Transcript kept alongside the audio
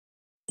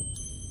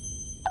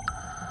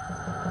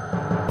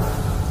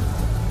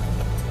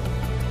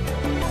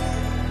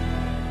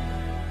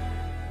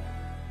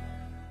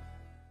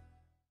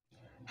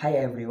Hi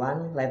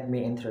everyone, let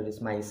me introduce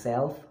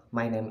myself.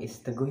 My name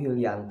is Teguh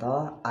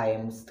Yulianto. I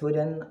am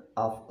student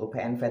of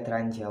UPN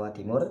Veteran Jawa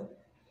Timur.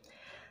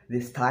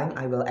 This time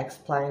I will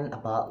explain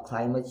about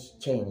climate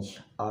change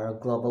or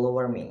global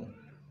warming.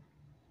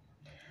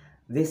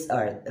 This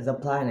Earth, the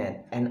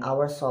planet, and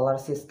our solar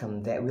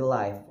system that we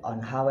live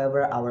on,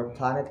 however, our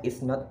planet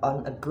is not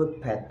on a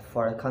good path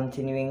for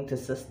continuing to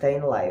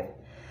sustain life.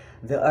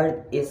 The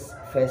Earth is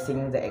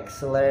facing the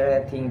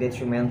accelerating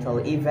detrimental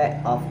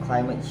effect of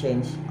climate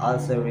change,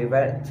 also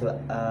referred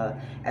to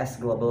as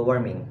global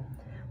warming.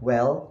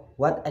 Well,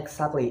 what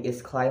exactly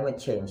is climate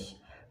change?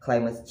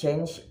 Climate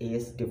change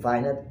is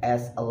defined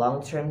as a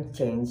long-term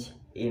change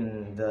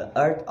in the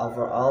Earth's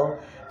overall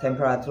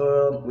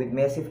temperature with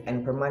massive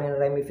and permanent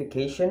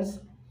ramifications.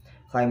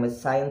 Climate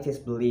scientists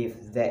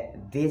believe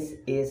that this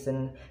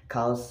isn't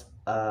caused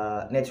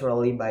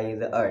naturally by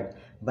the Earth,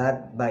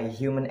 but by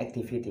human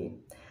activity.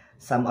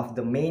 Some of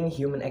the main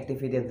human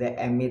activities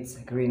that emits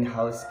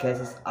greenhouse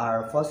gases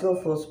are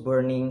fossil fuels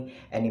burning,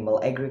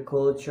 animal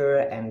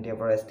agriculture and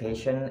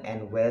deforestation,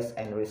 and waste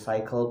and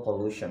recycle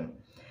pollution.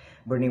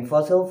 Burning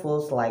fossil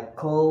fuels like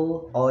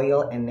coal,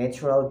 oil, and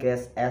natural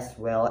gas as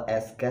well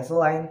as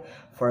gasoline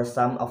for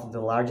some of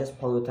the largest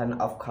pollutant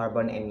of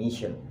carbon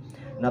emission.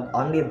 Not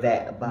only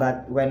that,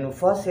 but when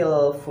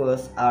fossil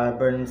fuels are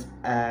burned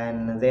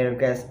and their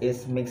gas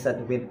is mixed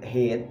with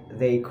heat,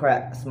 they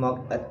create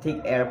smoke, a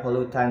thick air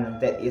pollutant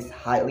that is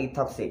highly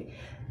toxic.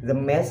 The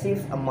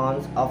massive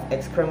amounts of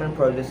excrement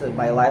produced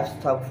by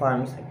livestock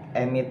farms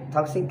emit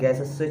toxic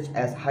gases such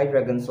as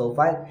hydrogen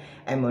sulfide,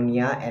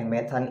 ammonia, and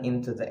methane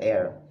into the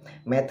air.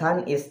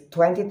 Methane is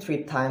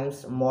 23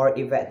 times more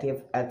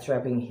effective at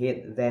trapping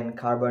heat than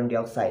carbon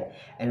dioxide,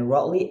 and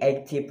roughly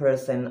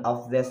 80%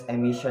 of this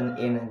emission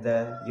in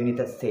the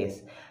United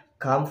States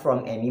come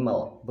from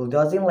animal.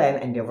 Bulldozing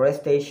land and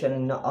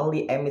deforestation not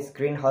only emits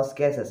greenhouse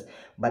gases,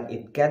 but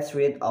it gets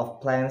rid of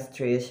plants,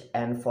 trees,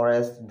 and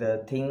forests,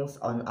 the things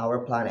on our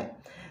planet.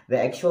 They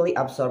actually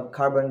absorb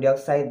carbon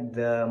dioxide.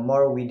 The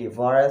more we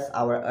deforest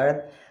our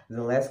earth,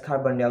 the less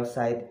carbon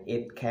dioxide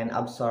it can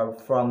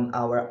absorb from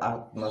our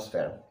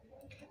atmosphere.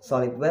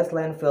 Solid waste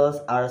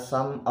landfills are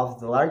some of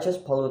the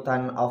largest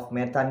pollutants of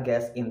methane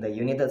gas in the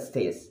United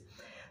States.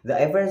 The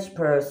average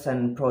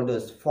person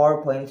produces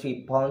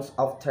 4.3 pounds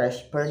of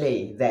trash per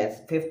day. That's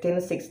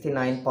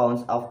 1569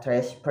 pounds of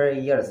trash per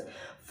year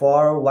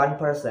for one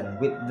person.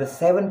 With the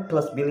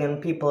 7+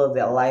 billion people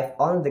that live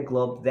on the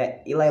globe,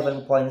 that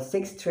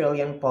 11.6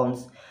 trillion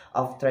pounds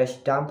of trash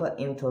dumped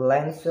into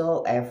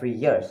landfill every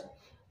year.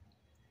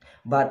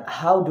 But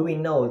how do we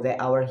know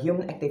that our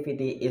human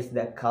activity is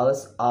the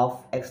cause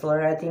of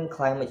accelerating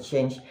climate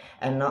change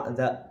and not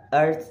the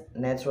Earth's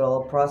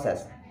natural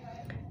process?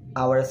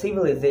 Our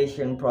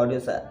civilization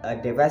produced a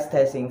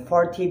devastating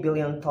 40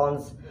 billion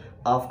tons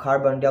of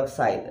carbon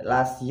dioxide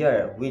last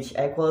year, which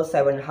equals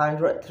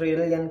 700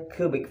 trillion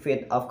cubic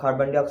feet of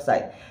carbon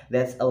dioxide.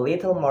 That's a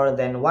little more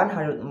than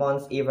 100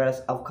 months years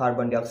of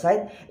carbon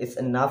dioxide. It's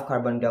enough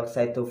carbon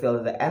dioxide to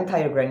fill the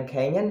entire Grand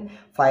Canyon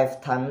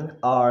 5 tons,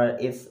 or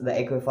it's the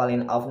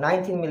equivalent of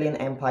 19 million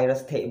Empire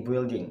State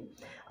Building.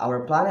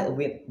 Our planet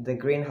with the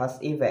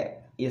greenhouse effect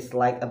is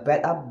like a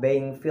bathtub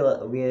being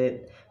filled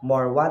with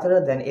more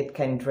water than it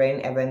can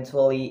drain.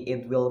 Eventually,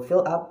 it will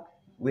fill up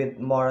with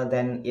more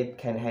than it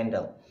can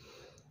handle.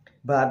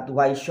 But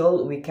why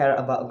should we care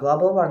about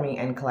global warming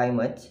and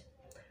climate?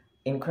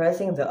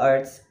 Increasing the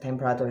Earth's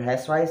temperature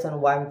has risen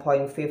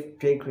 1.5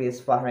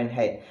 degrees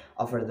Fahrenheit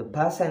over the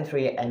past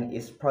century and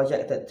is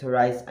projected to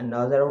rise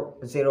another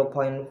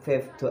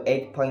 0.5 to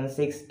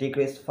 8.6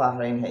 degrees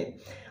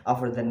Fahrenheit.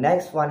 Over the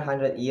next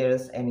 100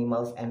 years,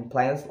 animals and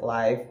plants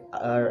life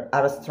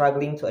are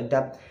struggling to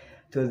adapt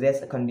to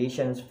these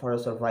conditions for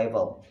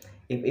survival.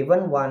 If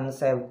even one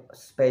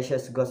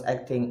species goes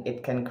extinct,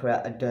 it can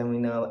create a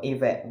domino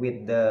effect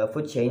with the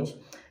food chain.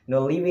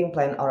 No living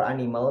plant or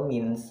animal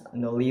means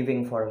no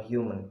living for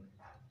human.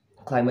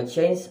 Climate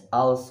change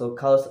also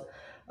causes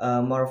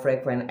more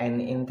frequent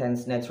and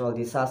intense natural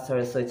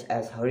disasters such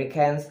as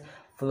hurricanes,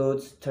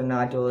 floods,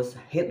 tornadoes,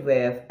 heat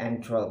waves,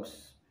 and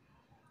droughts.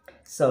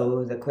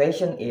 So the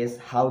question is,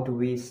 how do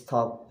we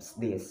stop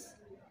this?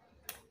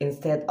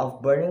 Instead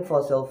of burning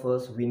fossil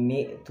fuels, we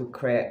need to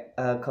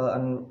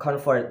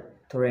convert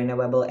to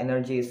renewable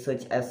energy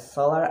such as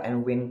solar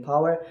and wind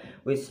power,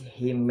 which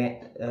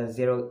emit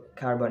zero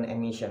carbon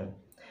emission.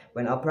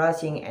 When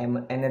operating,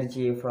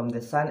 energy from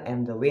the sun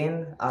and the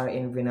wind are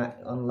infinite,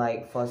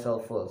 unlike fossil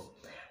fuels.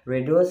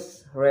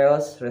 Reduce,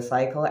 reuse,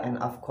 recycle, and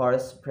of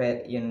course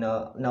spread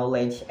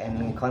knowledge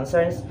and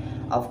concerns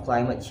of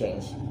climate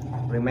change.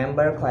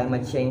 Remember,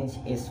 climate change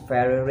is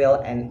very real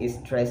and is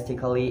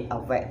drastically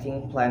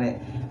affecting planet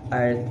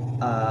Earth,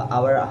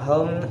 our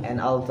home, and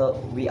although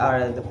we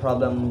are the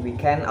problem, we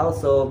can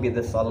also be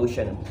the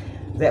solution.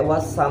 That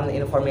was some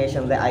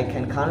information that I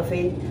can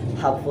convey.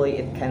 Hopefully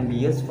it can be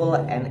useful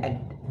and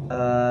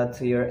add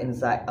to your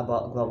insight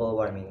about global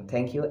warming.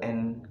 Thank you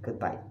and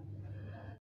goodbye.